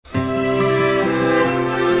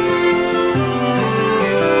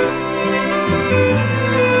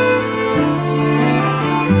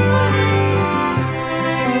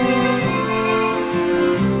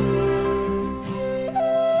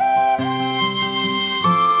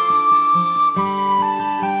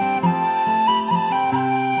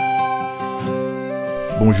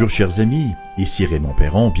Bonjour chers amis, ici Raymond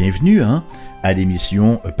Perron, bienvenue à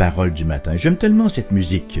l'émission Parole du matin. J'aime tellement cette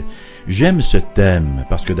musique, j'aime ce thème,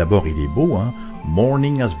 parce que d'abord il est beau,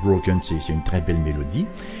 Morning Has Broken, c'est une très belle mélodie.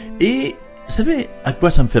 Et vous savez à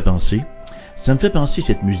quoi ça me fait penser? Ça me fait penser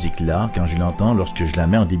cette musique-là, quand je l'entends, lorsque je la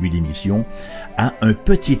mets en début d'émission, à un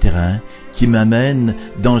petit train qui m'amène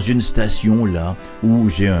dans une station là où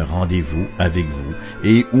j'ai un rendez-vous avec vous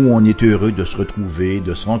et où on est heureux de se retrouver,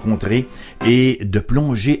 de se rencontrer et de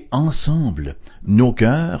plonger ensemble nos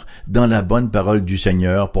cœurs dans la bonne parole du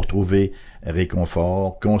Seigneur pour trouver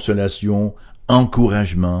réconfort, consolation,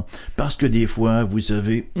 encouragement, parce que des fois, vous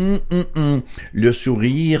savez, le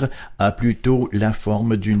sourire a plutôt la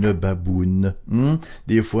forme d'une baboune.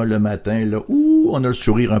 Des fois, le matin, là, on a le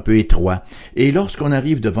sourire un peu étroit. Et lorsqu'on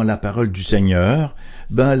arrive devant la parole du Seigneur,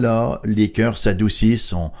 ben là, les cœurs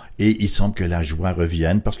s'adoucissent et il semble que la joie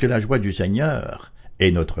revienne, parce que la joie du Seigneur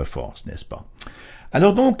est notre force, n'est-ce pas?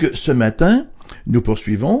 Alors donc, ce matin, nous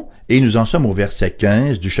poursuivons et nous en sommes au verset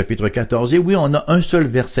 15 du chapitre 14. Et oui, on a un seul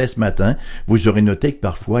verset ce matin. Vous aurez noté que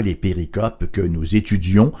parfois les péricopes que nous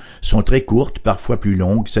étudions sont très courtes, parfois plus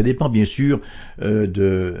longues. Ça dépend bien sûr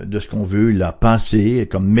de ce qu'on veut là passer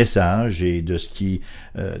comme message et de ce qui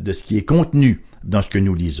est contenu dans ce que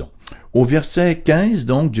nous lisons. Au verset 15,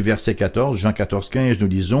 donc, du verset 14, Jean 14, 15, nous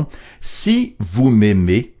lisons « Si vous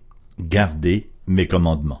m'aimez, gardez mes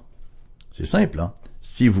commandements. » C'est simple,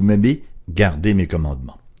 Si vous m'aimez, gardez mes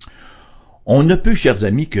commandements. On ne peut, chers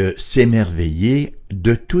amis, que s'émerveiller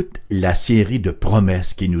de toute la série de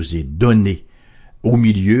promesses qui nous est donnée au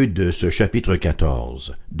milieu de ce chapitre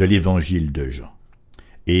 14 de l'Évangile de Jean.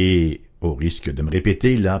 Et, au risque de me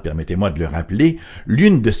répéter, là, permettez-moi de le rappeler,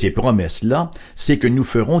 l'une de ces promesses-là, c'est que nous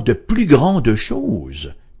ferons de plus grandes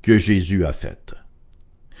choses que Jésus a faites.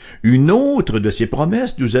 Une autre de ces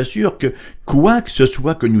promesses nous assure que quoi que ce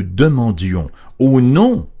soit que nous demandions au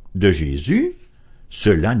nom de Jésus,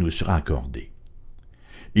 cela nous sera accordé.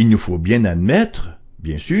 Il nous faut bien admettre,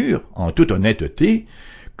 bien sûr, en toute honnêteté,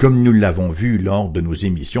 comme nous l'avons vu lors de nos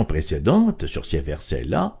émissions précédentes sur ces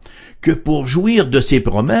versets-là, que pour jouir de ces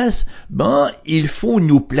promesses, il faut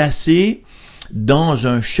nous placer dans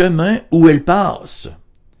un chemin où elles passent.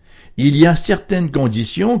 Il y a certaines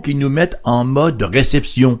conditions qui nous mettent en mode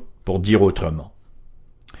réception, pour dire autrement.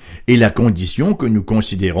 Et la condition que nous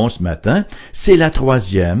considérons ce matin, c'est la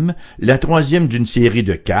troisième d'une série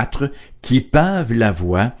de 4 qui pavent la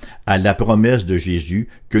voie à la promesse de Jésus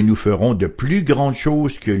que nous ferons de plus grandes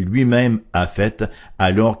choses que lui-même a faites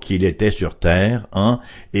alors qu'il était sur terre,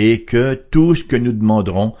 et que tout ce que nous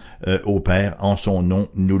demanderons au Père en son nom,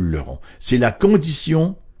 nous l'aurons. C'est la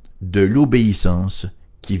condition de l'obéissance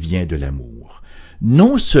qui vient de l'amour.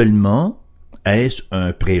 Non seulement est-ce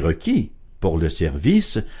un prérequis pour le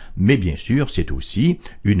service, mais bien sûr, c'est aussi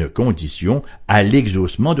une condition à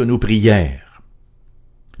l'exaucement de nos prières.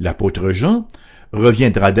 L'apôtre Jean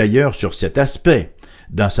reviendra d'ailleurs sur cet aspect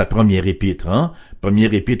dans sa première épître,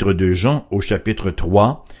 première épître de Jean au chapitre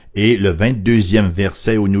 3 et le 22e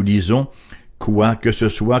verset où nous lisons « Quoi que ce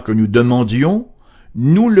soit que nous demandions,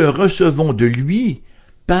 nous le recevons de lui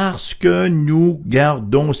parce que nous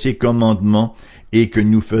gardons ses commandements et que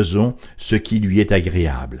nous faisons ce qui lui est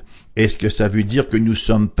agréable. » Est-ce que ça veut dire que nous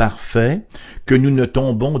sommes parfaits, que nous ne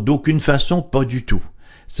tombons d'aucune façon? Pas du tout.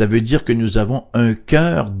 Ça veut dire que nous avons un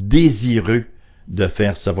cœur désireux de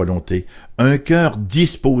faire sa volonté, un cœur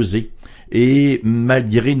disposé, et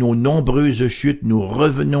malgré nos nombreuses chutes, nous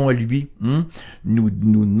revenons à lui, nous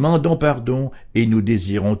demandons pardon et nous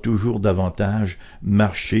désirons toujours davantage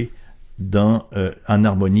marcher en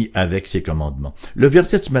harmonie avec ses commandements. Le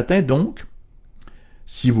verset de ce matin, donc,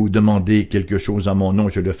 si vous demandez quelque chose en mon nom,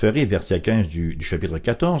 je le ferai, verset 15 du chapitre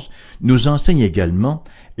 14, nous enseigne également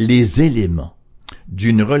les éléments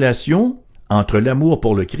d'une relation entre l'amour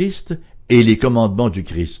pour le Christ et les commandements du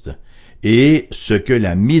Christ, et ce que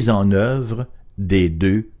la mise en œuvre des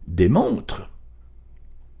deux démontre.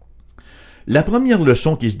 La première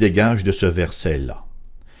leçon qui se dégage de ce verset-là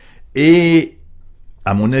est,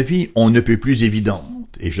 à mon avis, on ne peut plus évidente,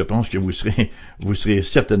 et je pense que vous serez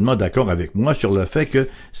certainement d'accord avec moi sur le fait que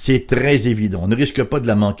c'est très évident. On ne risque pas de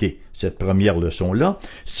la manquer, cette première leçon-là.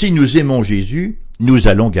 Si nous aimons Jésus, nous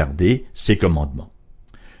allons garder ses commandements.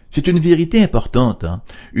 C'est une vérité importante,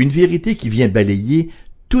 une vérité qui vient balayer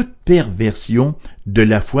toute perversion de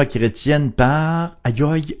la foi chrétienne par,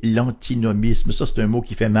 l'antinomisme. Ça, c'est un mot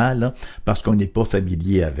qui fait mal, parce qu'on n'est pas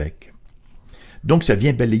familier avec. Donc, ça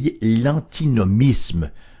vient balayer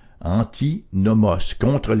l'antinomisme, antinomos,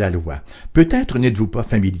 contre la loi. Peut-être n'êtes-vous pas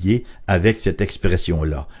familier avec cette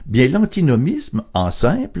expression-là. Bien, l'antinomisme, en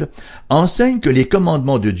simple, enseigne que les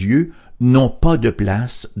commandements de Dieu n'ont pas de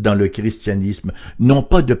place dans le christianisme, n'ont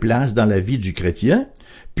pas de place dans la vie du chrétien,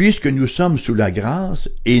 puisque nous sommes sous la grâce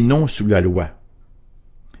et non sous la loi.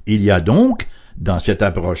 Il y a donc, dans cette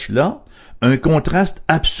approche-là, un contraste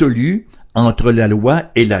absolu entre la loi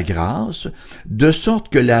et la grâce, de sorte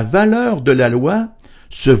que la valeur de la loi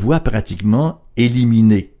se voit pratiquement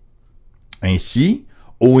éliminée. Ainsi,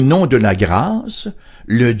 au nom de la grâce,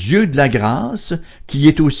 le Dieu de la grâce, qui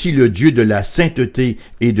est aussi le Dieu de la sainteté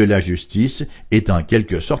et de la justice, est en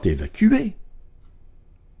quelque sorte évacué.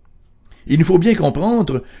 Il nous faut bien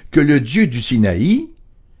comprendre que le Dieu du Sinaï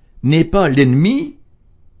n'est pas l'ennemi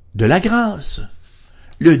de la grâce.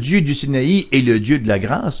 Le Dieu du Sinaï et le Dieu de la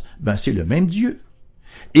grâce, c'est le même Dieu.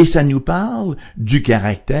 Et ça nous parle du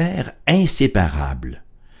caractère inséparable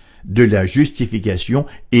de la justification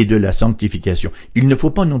et de la sanctification. Il ne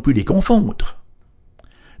faut pas non plus les confondre.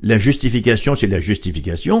 La justification, c'est la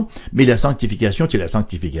justification, mais la sanctification, c'est la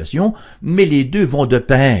sanctification, mais les deux vont de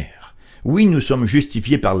pair. Oui, nous sommes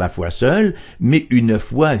justifiés par la foi seule, mais une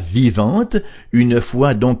foi vivante, une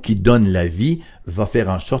foi donc qui donne la vie, va faire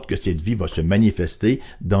en sorte que cette vie va se manifester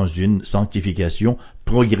dans une sanctification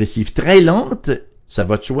progressive, très lente, ça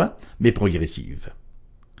va de soi, mais progressive.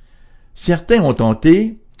 Certains ont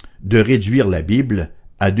tenté de réduire la Bible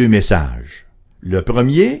à deux messages. Le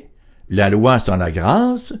premier, la loi sans la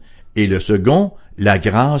grâce, et le second, la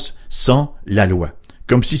grâce sans la loi,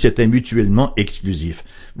 comme si c'était mutuellement exclusif.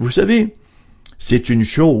 Vous savez, c'est une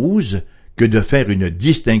chose que de faire une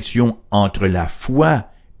distinction entre la foi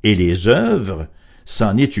et les œuvres,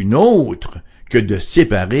 c'en est une autre que de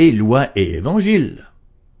séparer loi et évangile.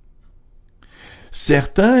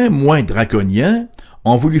 Certains, moins draconiens,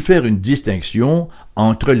 ont voulu faire une distinction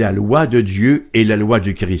entre la loi de Dieu et la loi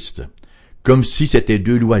du Christ, comme si c'était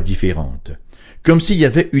deux lois différentes, comme s'il y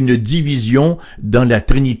avait une division dans la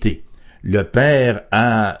Trinité. Le Père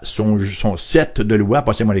a son set de lois,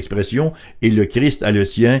 passez-moi l'expression, et le Christ a le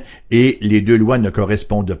sien, et les deux lois ne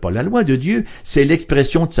correspondent pas. La loi de Dieu, c'est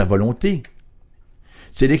l'expression de sa volonté.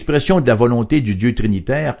 C'est l'expression de la volonté du Dieu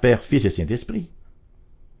trinitaire, Père, Fils et Saint-Esprit.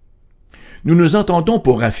 Nous nous entendons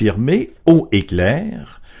pour affirmer, haut et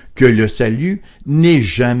clair, que le salut n'est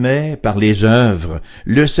jamais par les œuvres.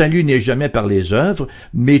 Le salut n'est jamais par les œuvres,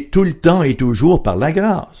 mais tout le temps et toujours par la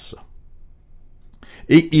grâce.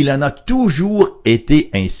 Et il en a toujours été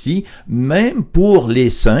ainsi, même pour les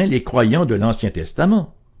saints, les croyants de l'Ancien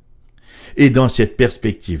Testament. Et dans cette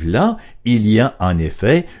perspective-là, il y a en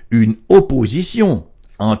effet une opposition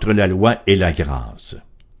entre la loi et la grâce.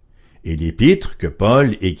 Et l'épître que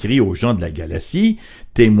Paul écrit aux gens de la Galatie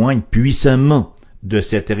témoigne puissamment de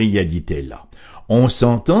cette réalité-là. On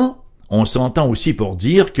s'entend aussi pour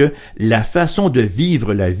dire que la façon de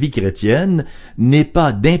vivre la vie chrétienne n'est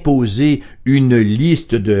pas d'imposer une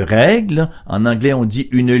liste de règles. En anglais, on dit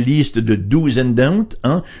une liste de do's and don'ts,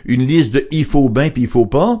 une liste de il faut bien puis il faut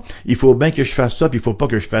pas. Il faut bien que je fasse ça puis il faut pas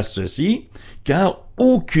que je fasse ceci. Car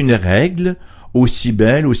aucune règle, aussi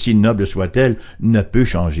belle, aussi noble soit-elle, ne peut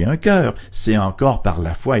changer un cœur. C'est encore par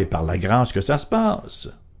la foi et par la grâce que ça se passe.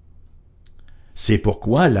 C'est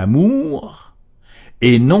pourquoi l'amour,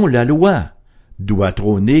 et non la loi, doit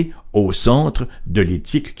trôner au centre de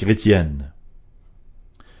l'éthique chrétienne.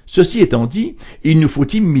 Ceci étant dit, il nous faut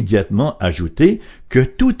immédiatement ajouter que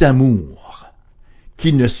tout amour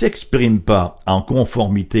qui ne s'exprime pas en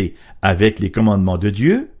conformité avec les commandements de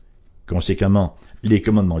Dieu, conséquemment les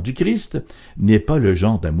commandements du Christ, n'est pas le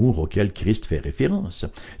genre d'amour auquel Christ fait référence.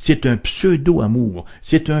 C'est un pseudo-amour,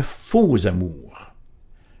 c'est un faux amour.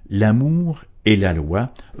 L'amour et la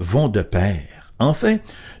loi vont de pair. Enfin,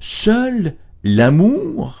 seul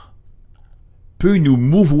l'amour peut nous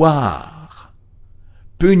mouvoir,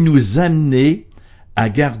 peut nous amener à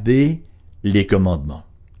garder les commandements.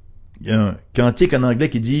 Il y a un cantique en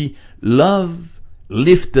anglais qui dit « Love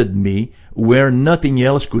lifted me where nothing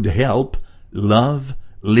else could help. Love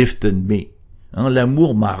lifted me. »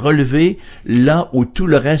 L'amour m'a relevé là où tout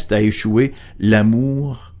le reste a échoué.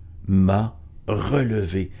 L'amour m'a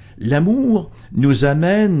relevé. L'amour nous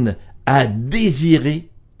amène à désirer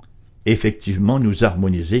effectivement nous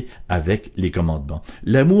harmoniser avec les commandements.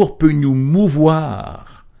 L'amour peut nous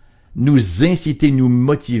mouvoir, nous inciter, nous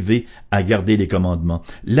motiver à garder les commandements.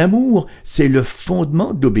 L'amour, c'est le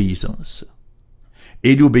fondement d'obéissance.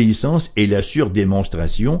 Et l'obéissance est la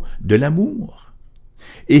surdémonstration de l'amour.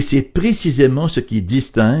 Et c'est précisément ce qui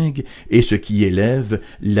distingue et ce qui élève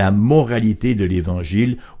la moralité de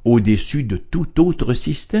l'Évangile au-dessus de tout autre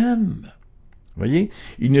système. Voyez,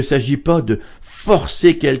 il ne s'agit pas de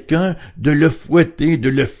forcer quelqu'un, de le fouetter, de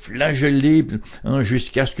le flageller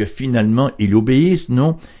jusqu'à ce que finalement il obéisse.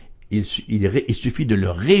 Non, il suffit de le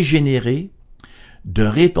régénérer, de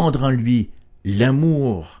répandre en lui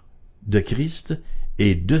l'amour de Christ,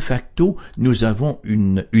 et de facto, nous avons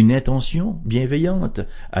une intention bienveillante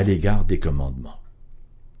à l'égard des commandements.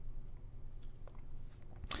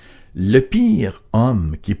 Le pire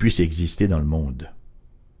homme qui puisse exister dans le monde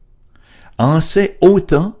en sait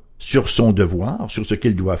autant sur son devoir, sur ce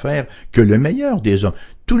qu'il doit faire, que le meilleur des hommes.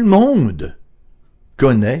 Tout le monde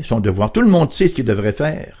connaît son devoir, tout le monde sait ce qu'il devrait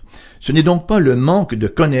faire. Ce n'est donc pas le manque de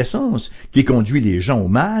connaissance qui conduit les gens au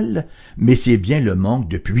mal, mais c'est bien le manque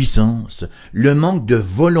de puissance, le manque de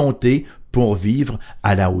volonté pour vivre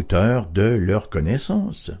à la hauteur de leur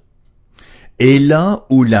connaissance. Et là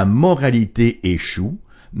où la moralité échoue,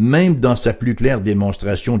 même dans sa plus claire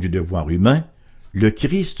démonstration du devoir humain, le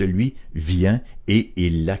Christ, lui, vient et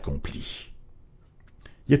il l'accomplit.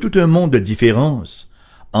 Il y a tout un monde de différence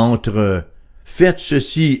entre « faites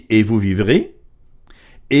ceci et vous vivrez »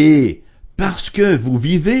 et « parce que vous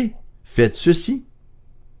vivez, faites ceci ».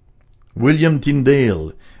 William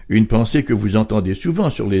Tyndale, une pensée que vous entendez souvent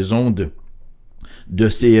sur les ondes de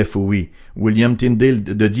CFOI, William Tyndale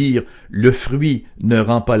de dire « le fruit ne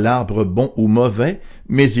rend pas l'arbre bon ou mauvais,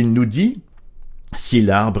 mais il nous dit si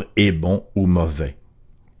l'arbre est bon ou mauvais ».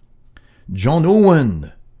 John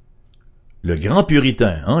Owen, le grand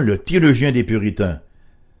puritain, le théologien des puritains,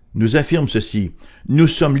 nous affirme ceci: nous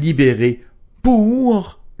sommes libérés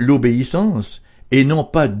pour l'obéissance et non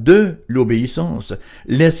pas de l'obéissance.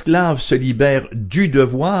 L'esclave se libère du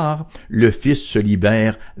devoir, le fils se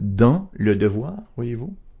libère dans le devoir,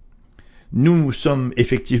 voyez-vous. Nous sommes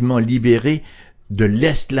effectivement libérés de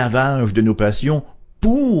l'esclavage de nos passions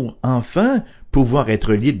pour enfin pouvoir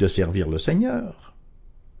être libres de servir le Seigneur.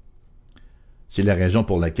 C'est la raison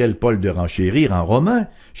pour laquelle Paul de renchérir en Romains,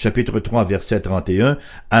 chapitre 3, verset 31,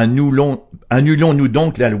 « Annulons-nous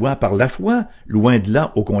donc la loi par la foi? Loin de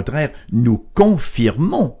là, au contraire, nous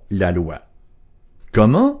confirmons la loi. »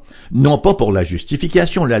 Comment? Non pas pour la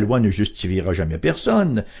justification, la loi ne justifiera jamais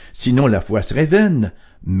personne, sinon la foi serait vaine,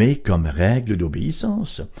 mais comme règle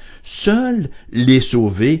d'obéissance. Seuls les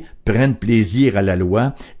sauvés prennent plaisir à la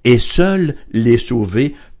loi, et seuls les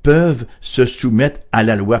sauvés peuvent se soumettre à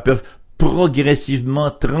la loi, peuvent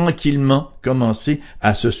progressivement, tranquillement commencer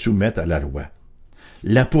à se soumettre à la loi.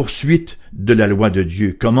 La poursuite de la loi de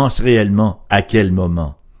Dieu commence réellement à quel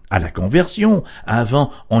moment? À la conversion.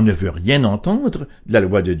 Avant, on ne veut rien entendre de la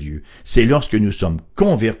loi de Dieu. C'est lorsque nous sommes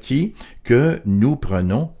convertis que nous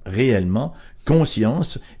prenons réellement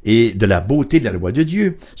conscience et de la beauté de la loi de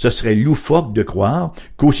Dieu. Ce serait loufoque de croire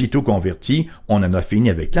qu'aussitôt converti, on en a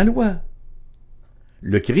fini avec la loi.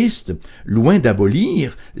 Le Christ, loin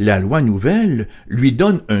d'abolir la loi nouvelle, lui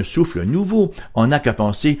donne un souffle nouveau. On n'a qu'à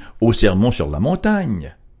penser au sermon sur la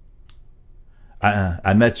montagne.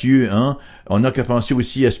 À Matthieu, on n'a qu'à penser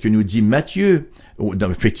aussi à ce que nous dit Matthieu,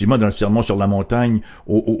 effectivement dans le sermon sur la montagne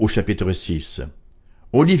au chapitre 6.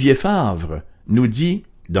 Olivier Favre nous dit,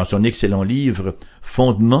 dans son excellent livre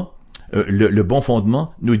Fondement, le bon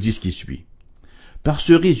fondement, nous dit ce qui suit. Par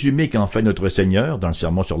ce résumé qu'en fait notre Seigneur dans le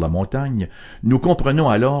sermon sur la montagne, nous comprenons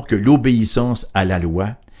alors que l'obéissance à la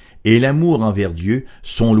loi et l'amour envers Dieu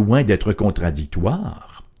sont loin d'être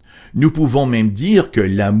contradictoires. Nous pouvons même dire que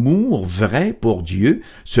l'amour vrai pour Dieu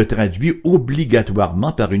se traduit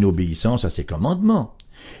obligatoirement par une obéissance à ses commandements.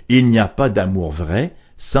 Il n'y a pas d'amour vrai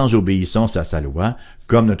sans obéissance à sa loi,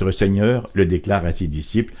 comme notre Seigneur le déclare à ses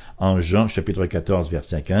disciples en Jean chapitre 14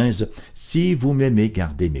 verset 15, « Si vous m'aimez,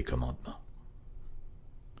 gardez mes commandements. »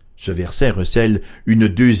 Ce verset recèle une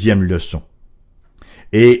deuxième leçon,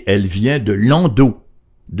 et elle vient de l'endos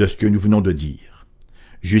de ce que nous venons de dire.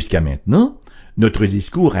 Jusqu'à maintenant, notre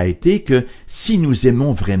discours a été que si nous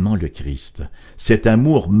aimons vraiment le Christ, cet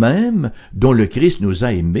amour même dont le Christ nous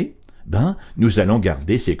a aimés, nous allons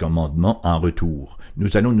garder ses commandements en retour.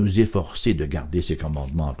 Nous allons nous efforcer de garder ses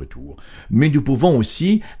commandements en retour. Mais nous pouvons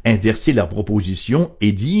aussi inverser la proposition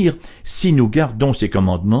et dire, si nous gardons ses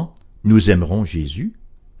commandements, nous aimerons Jésus.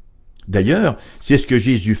 D'ailleurs, c'est ce que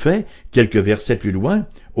Jésus fait quelques versets plus loin.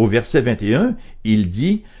 Au verset 21, il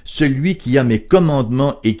dit « Celui qui a mes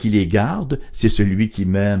commandements et qui les garde, c'est celui qui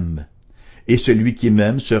m'aime. Et celui qui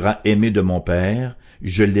m'aime sera aimé de mon Père,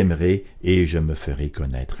 je l'aimerai et je me ferai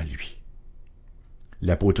connaître à lui. »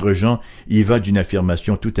 L'apôtre Jean y va d'une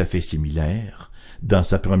affirmation tout à fait similaire dans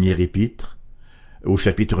sa première épître, au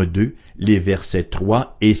chapitre 2, les versets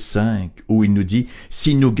 3 et 5, où il nous dit «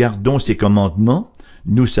 Si nous gardons ses commandements,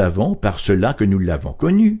 nous savons par cela que nous l'avons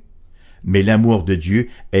connu. Mais l'amour de Dieu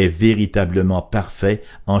est véritablement parfait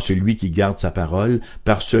en celui qui garde sa parole.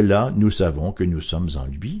 Par cela, nous savons que nous sommes en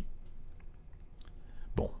lui. »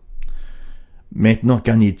 Bon. Maintenant,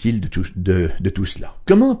 qu'en est-il de tout cela?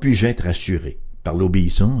 Comment puis-je être assuré par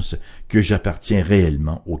l'obéissance, que j'appartiens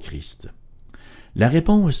réellement au Christ? La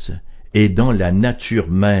réponse est dans la nature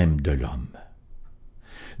même de l'homme.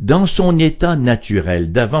 Dans son état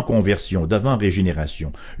naturel, d'avant conversion, d'avant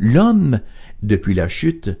régénération, l'homme, depuis la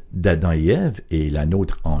chute d'Adam et Ève, et la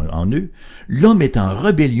nôtre en eux, l'homme est en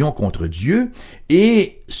rébellion contre Dieu,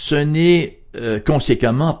 et ce n'est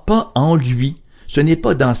conséquemment pas en lui, ce n'est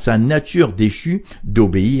pas dans sa nature déchue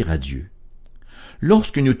d'obéir à Dieu.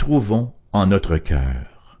 Lorsque nous trouvons en notre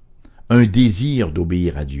cœur un désir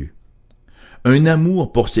d'obéir à Dieu, un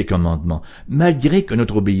amour pour ses commandements, malgré que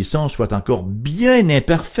notre obéissance soit encore bien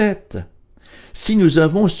imparfaite. Si nous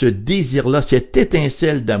avons ce désir-là, cette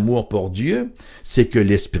étincelle d'amour pour Dieu, c'est que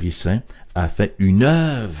l'Esprit Saint a fait une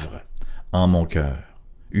œuvre en mon cœur,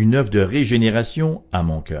 une œuvre de régénération à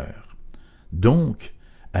mon cœur. Donc,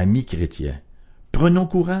 amis chrétiens, prenons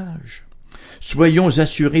courage. Soyons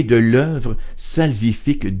assurés de l'œuvre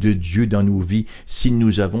salvifique de Dieu dans nos vies si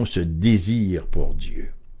nous avons ce désir pour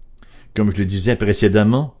Dieu. Comme je le disais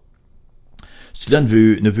précédemment, cela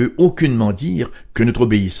ne veut aucunement dire que notre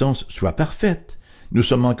obéissance soit parfaite. Nous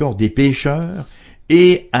sommes encore des pécheurs,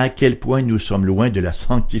 et à quel point nous sommes loin de la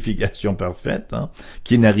sanctification parfaite,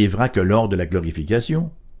 qui n'arrivera que lors de la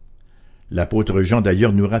glorification. L'apôtre Jean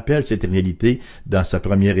d'ailleurs nous rappelle cette réalité dans sa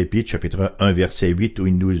première épître, chapitre 1, verset 8, où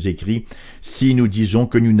il nous écrit « Si nous disons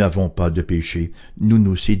que nous n'avons pas de péché, nous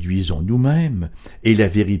nous séduisons nous-mêmes, et la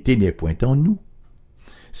vérité n'est point en nous.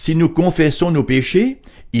 Si nous confessons nos péchés,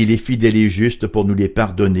 il est fidèle et juste pour nous les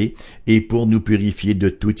pardonner et pour nous purifier de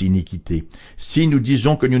toute iniquité. Si nous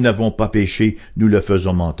disons que nous n'avons pas péché, nous le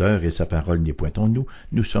faisons menteur et sa parole n'est point en nous.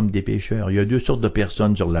 Nous sommes des pécheurs. Il y a deux sortes de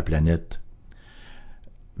personnes sur la planète.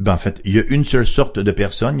 En fait, il y a une seule sorte de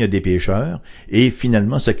personnes, il y a des pécheurs, et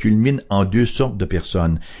finalement ça culmine en deux sortes de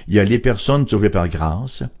personnes. Il y a les personnes sauvées par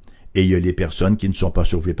grâce, et il y a les personnes qui ne sont pas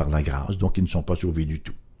sauvées par la grâce, donc qui ne sont pas sauvées du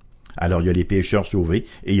tout. Alors il y a les pécheurs sauvés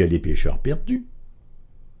et il y a les pécheurs perdus.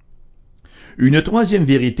 Une troisième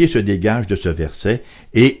vérité se dégage de ce verset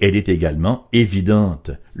et elle est également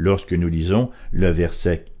évidente lorsque nous lisons le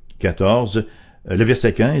verset 15,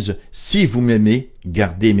 « Si vous m'aimez,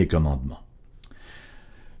 gardez mes commandements. »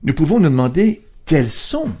 Nous pouvons nous demander quels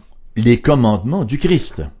sont les commandements du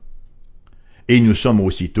Christ. Et nous sommes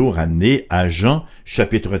aussitôt ramenés à Jean,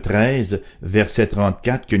 chapitre 13, verset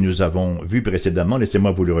 34, que nous avons vu précédemment.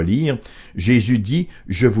 Laissez-moi vous le relire. Jésus dit, «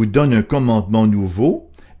 Je vous donne un commandement nouveau.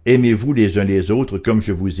 Aimez-vous les uns les autres comme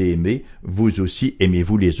je vous ai aimé. Vous aussi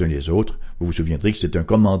aimez-vous les uns les autres. » Vous vous souviendrez que c'est un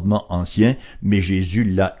commandement ancien, mais Jésus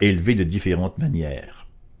l'a élevé de différentes manières.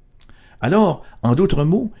 Alors, en d'autres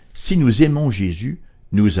mots, si nous aimons Jésus,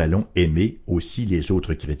 nous allons aimer aussi les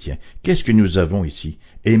autres chrétiens. Qu'est-ce que nous avons ici?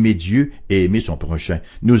 Aimer Dieu et aimer son prochain.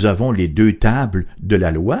 Nous avons les deux tables de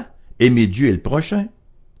la loi, aimer Dieu et le prochain.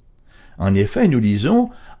 En effet, nous lisons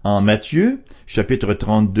en Matthieu, chapitre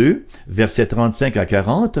 32, versets 35 à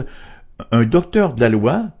 40, un docteur de la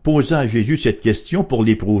loi posa à Jésus cette question pour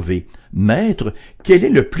l'éprouver. « Maître, quel est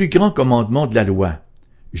le plus grand commandement de la loi? »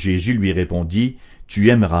 Jésus lui répondit, « Tu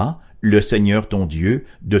aimeras le Seigneur ton Dieu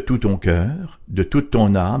de tout ton cœur, de toute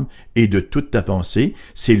ton âme et de toute ta pensée,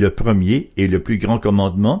 c'est le premier et le plus grand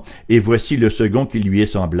commandement, et voici le second qui lui est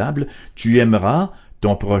semblable, tu aimeras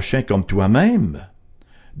ton prochain comme toi-même. »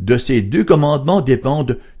 De ces deux commandements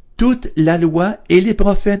dépendent toute la loi et les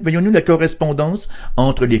prophètes. Voyons-nous la correspondance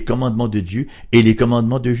entre les commandements de Dieu et les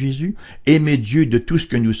commandements de Jésus? Aimer Dieu de tout ce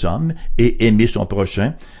que nous sommes et aimer son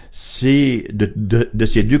prochain, c'est de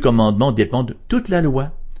ces deux commandements dépendent toute la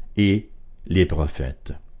loi et les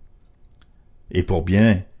prophètes. Et pour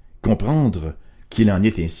bien comprendre qu'il en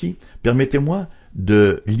est ainsi, permettez-moi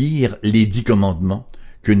de lire les 10 commandements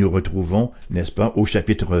que nous retrouvons, n'est-ce pas, au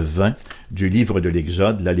chapitre 20 du livre de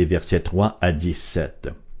l'Exode, là les versets 3 à 17.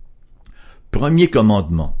 Premier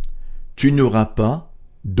commandement, tu n'auras pas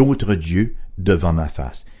d'autre Dieu devant ma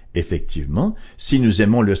face. Effectivement, si nous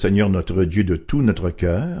aimons le Seigneur notre Dieu de tout notre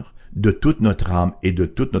cœur, de toute notre âme et de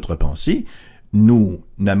toute notre pensée, nous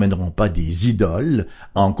n'amènerons pas des idoles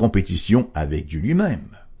en compétition avec Dieu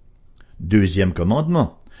lui-même. Deuxième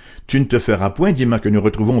commandement, tu ne te feras point d'image, que nous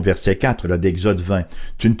retrouvons au verset 4 là, d'Exode 20,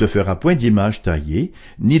 tu ne te feras point d'image taillée,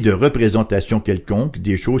 ni de représentation quelconque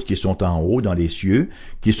des choses qui sont en haut dans les cieux,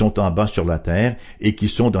 qui sont en bas sur la terre, et qui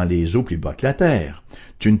sont dans les eaux plus bas que la terre.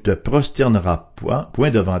 Tu ne te prosterneras point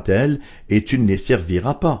devant elles, et tu ne les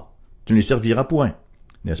serviras pas. Tu ne les serviras point.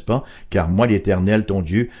 N'est-ce pas? Car moi, l'Éternel, ton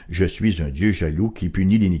Dieu, je suis un Dieu jaloux qui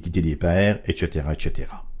punit l'iniquité des pères, etc., etc.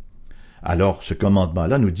 Alors, ce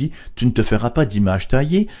commandement-là nous dit, tu ne te feras pas d'image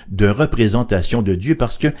taillée, de représentation de Dieu,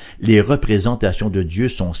 parce que les représentations de Dieu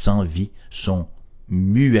sont sans vie, sont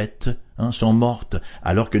muettes, sont mortes,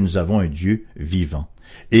 alors que nous avons un Dieu vivant.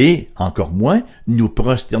 Et, encore moins, nous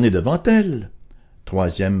prosterner devant elles.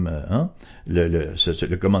 Troisième,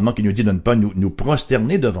 le commandement qui nous dit de ne pas nous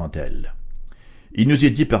prosterner devant elles. Il nous est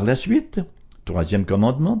dit par la suite, troisième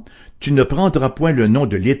commandement, « Tu ne prendras point le nom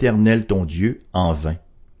de l'Éternel ton Dieu en vain,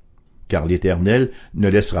 car l'Éternel ne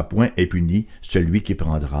laissera point impuni celui qui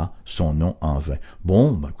prendra son nom en vain. »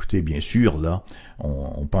 Bon, écoutez, bien sûr, là,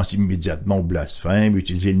 on pense immédiatement au blasphème,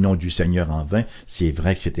 utiliser le nom du Seigneur en vain, c'est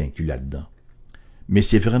vrai que c'est inclus là-dedans. Mais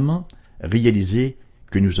c'est vraiment réaliser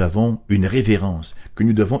que nous avons une révérence, que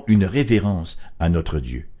nous devons une révérence à notre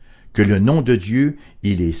Dieu, que le nom de Dieu,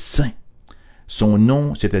 il est saint. Son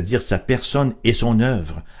nom, c'est-à-dire sa personne et son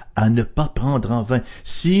œuvre, à ne pas prendre en vain.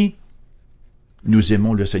 Si nous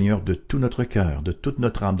aimons le Seigneur de tout notre cœur, de toute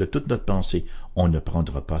notre âme, de toute notre pensée, on ne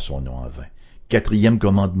prendra pas son nom en vain. Quatrième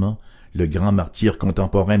commandement, le grand martyr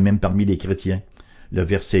contemporain même parmi les chrétiens. Le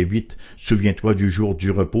verset 8, « Souviens-toi du jour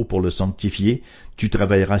du repos pour le sanctifier, tu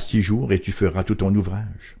travailleras 6 jours et tu feras tout ton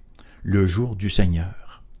ouvrage. » Le jour du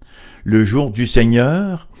Seigneur. Le jour du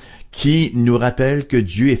Seigneur qui nous rappelle que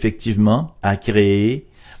Dieu, effectivement, a créé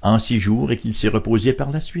en 6 jours et qu'il s'est reposé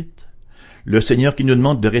par la suite. Le Seigneur qui nous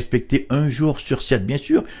demande de respecter un jour sur 7, bien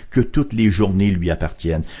sûr que toutes les journées lui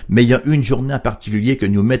appartiennent, mais il y a une journée en particulier que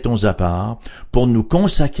nous mettons à part pour nous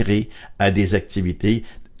consacrer à des activités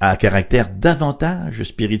à caractère davantage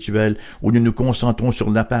spirituel, où nous nous concentrons sur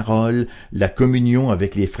la parole, la communion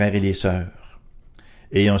avec les frères et les sœurs.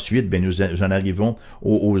 Et ensuite, nous en arrivons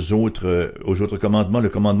aux autres commandements. Le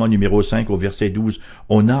commandement numéro 5 au verset 12. «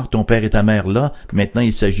 Honore ton père et ta mère. » Là, maintenant,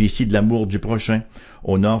 il s'agit ici de l'amour du prochain. «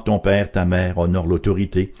 Honore ton père, ta mère, honore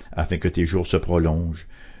l'autorité, afin que tes jours se prolongent. »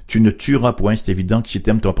 Tu ne tueras point, c'est évident que si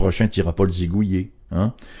t'aimes ton prochain, tu n'iras pas le zigouiller.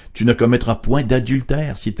 Tu ne commettras point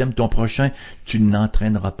d'adultère. Si t'aimes ton prochain, tu ne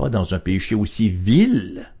l'entraîneras pas dans un péché aussi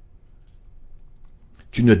vil.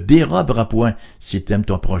 Tu ne déroberas point. Si t'aimes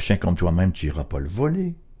ton prochain comme toi-même, tu n'iras pas le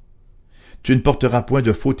voler. Tu ne porteras point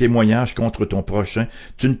de faux témoignages contre ton prochain.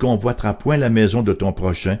 Tu ne convoiteras point la maison de ton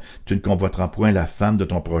prochain. Tu ne convoiteras point la femme de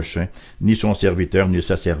ton prochain, ni son serviteur, ni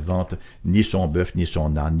sa servante, ni son bœuf, ni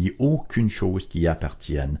son âne, ni aucune chose qui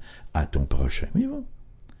appartienne à ton prochain. Voyez-vous?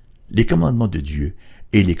 Les commandements de Dieu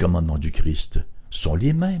et les commandements du Christ sont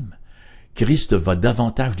les mêmes. Christ va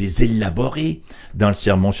davantage les élaborer dans le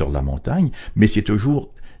sermon sur la montagne, mais c'est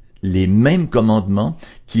toujours les mêmes commandements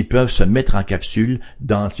qui peuvent se mettre en capsule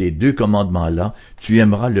dans ces 2 commandements-là. Tu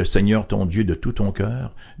aimeras le Seigneur ton Dieu de tout ton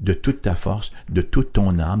cœur, de toute ta force, de toute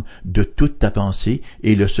ton âme, de toute ta pensée,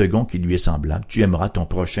 et le second qui lui est semblable, tu aimeras ton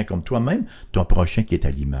prochain comme toi-même, ton prochain qui est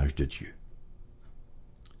à l'image de Dieu.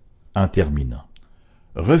 En terminant,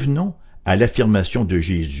 revenons à l'affirmation de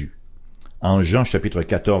Jésus, en Jean chapitre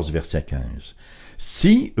 14, verset 15. «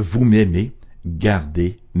 Si vous m'aimez,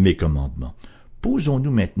 gardez mes commandements. » Posons-nous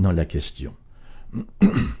maintenant la question.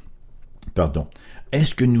 Pardon.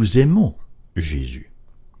 Est-ce que nous aimons Jésus?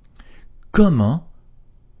 Comment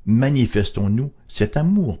manifestons-nous cet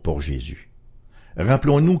amour pour Jésus?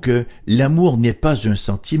 Rappelons-nous que l'amour n'est pas un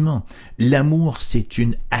sentiment. L'amour, c'est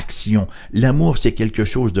une action. L'amour, c'est quelque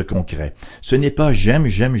chose de concret. Ce n'est pas j'aime et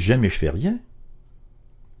je fais rien.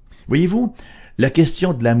 Voyez-vous, la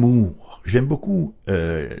question de l'amour, j'aime beaucoup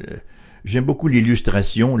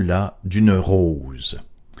l'illustration, là, d'une rose.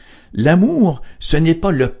 L'amour, ce n'est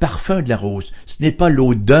pas le parfum de la rose, ce n'est pas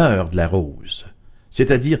l'odeur de la rose.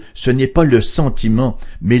 C'est-à-dire, ce n'est pas le sentiment,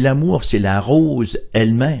 mais l'amour, c'est la rose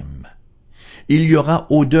elle-même. Il y aura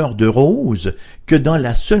odeur de rose que dans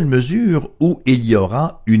la seule mesure où il y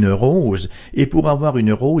aura une rose. Et pour avoir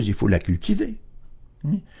une rose, il faut la cultiver.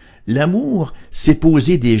 L'amour, c'est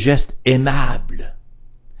poser des gestes aimables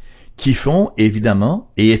qui font,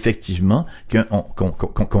 évidemment et effectivement,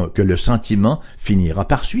 que le sentiment finira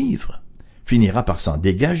par suivre, finira par s'en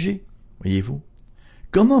dégager, voyez-vous.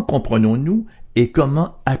 Comment comprenons-nous et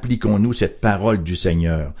comment appliquons-nous cette parole du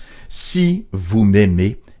Seigneur? Si vous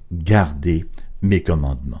m'aimez, gardez mes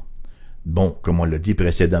commandements. Bon, comme on l'a dit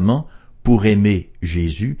précédemment, pour aimer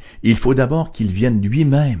Jésus, il faut d'abord qu'il vienne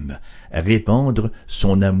lui-même répandre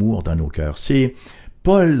son amour dans nos cœurs. C'est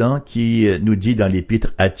Paul qui nous dit dans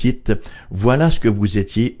l'épître à Tite, « Voilà ce que vous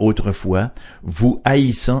étiez autrefois, vous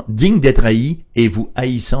haïssant, dignes d'être haïs, et vous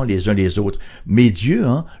haïssant les uns les autres. Mais Dieu,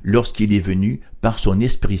 lorsqu'il est venu, par son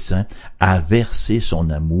Esprit Saint, a versé son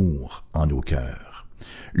amour en nos cœurs. »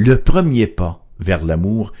 Le premier pas vers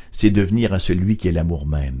l'amour, c'est de venir à celui qui est l'amour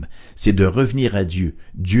même. C'est de revenir à Dieu.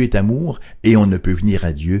 Dieu est amour, et on ne peut venir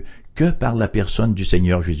à Dieu que par la personne du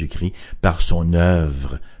Seigneur Jésus-Christ, par son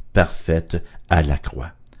œuvre parfaite à la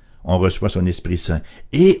croix. on reçoit son Esprit Saint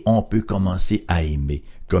et on peut commencer à aimer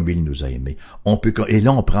comme il nous a aimés. Et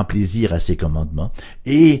là, on prend plaisir à ses commandements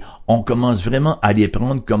et on commence vraiment à les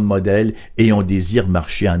prendre comme modèle et on désire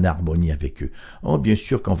marcher en harmonie avec eux. Oh, bien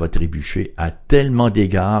sûr qu'on va trébucher à tellement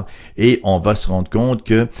d'égards et on va se rendre compte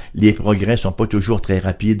que les progrès sont pas toujours très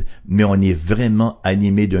rapides, mais on est vraiment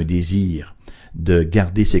animé d'un désir de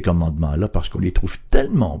garder ces commandements-là parce qu'on les trouve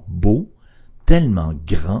tellement beaux, tellement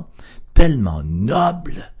grands, tellement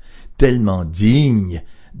nobles, tellement dignes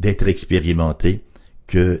d'être expérimentés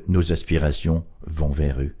que nos aspirations vont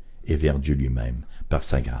vers eux et vers Dieu lui-même, par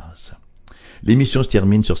sa grâce. L'émission se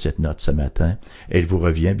termine sur cette note ce matin. Elle vous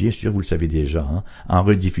revient, bien sûr, vous le savez déjà, en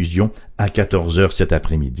rediffusion à 14h cet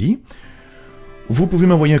après-midi. Vous pouvez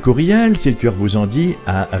m'envoyer un courriel, si le cœur vous en dit,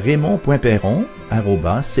 à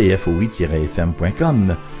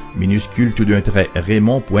raymond.perron@cfoi-fm.com. Minuscule tout d'un trait,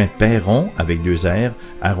 raymond.perron avec 2 R,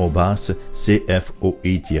 @cfoi-fm.com.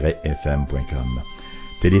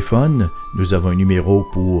 Téléphone, nous avons un numéro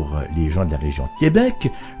pour les gens de la région de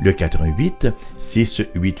Québec, le 88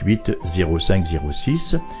 688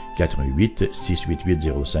 0506, 88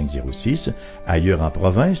 688 0506. Ailleurs en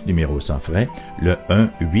province, numéro sans frais, le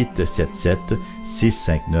 1-877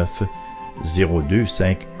 659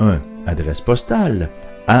 0251. Adresse postale,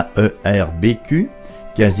 AERBQ,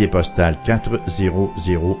 casier postal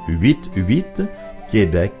 40088,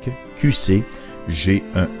 Québec, QC,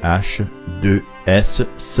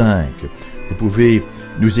 G1H2S5. Vous pouvez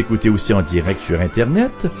nous écouter aussi en direct sur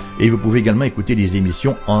Internet et vous pouvez également écouter les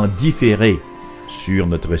émissions en différé sur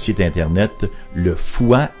notre site Internet, le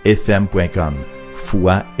foifm.com,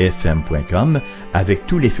 foifm.com, avec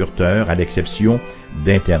tous les furteurs à l'exception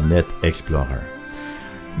d'Internet Explorer.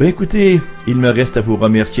 Ben écoutez, il me reste à vous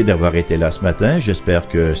remercier d'avoir été là ce matin. J'espère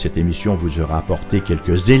que cette émission vous aura apporté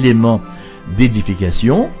quelques éléments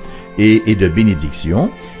d'édification et de bénédiction,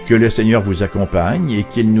 que le Seigneur vous accompagne et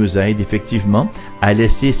qu'il nous aide effectivement à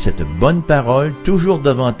laisser cette bonne parole toujours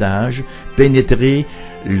davantage pénétrer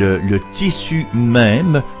le tissu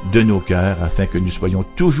même de nos cœurs afin que nous soyons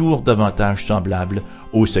toujours davantage semblables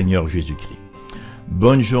au Seigneur Jésus-Christ.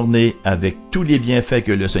 Bonne journée avec tous les bienfaits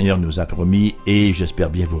que le Seigneur nous a promis et j'espère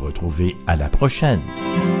bien vous retrouver à la prochaine.